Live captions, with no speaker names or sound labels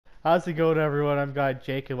How's it going, everyone? I'm God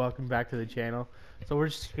Jake, and welcome back to the channel. So we're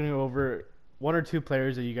just going to go over one or two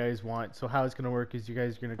players that you guys want. So how it's going to work is you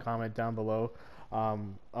guys are going to comment down below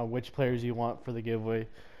on which players you want for the giveaway.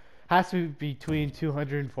 Has to be between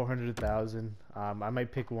 200 and 400,000. I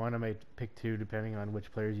might pick one, I might pick two, depending on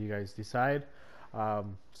which players you guys decide.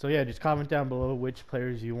 So yeah, just comment down below which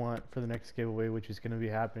players you want for the next giveaway, which is going to be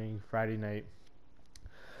happening Friday night.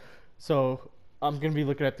 So I'm gonna be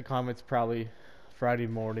looking at the comments probably Friday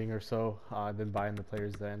morning or so, then buying the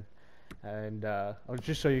players then. And I'll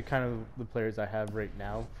just show you kind of the players I have right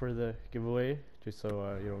now for the giveaway, just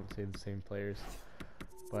so you don't see the same players.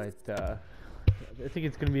 But I think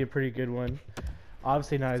it's gonna be a pretty good one.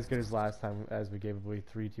 Obviously not as good as last time, as we gave away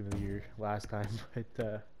 3 Team of the Year last time.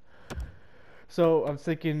 But so I'm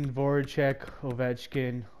thinking Voracek,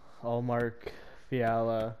 Ovechkin, Allmark,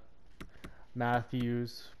 Fiala,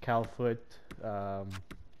 Matthews, Calfoot,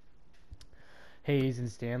 Hayes,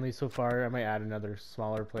 and Stanley so far. I might add another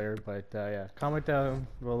smaller player, but yeah, comment down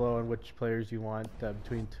below on which players you want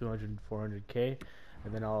between 200 and 400k,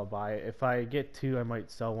 and then I'll buy it. If I get two, I might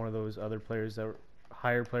sell one of those other players that are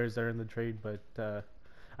higher players that are in the trade, but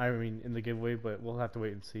I mean in the giveaway. But we'll have to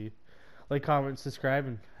wait and see. Like, comment, subscribe,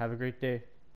 and have a great day.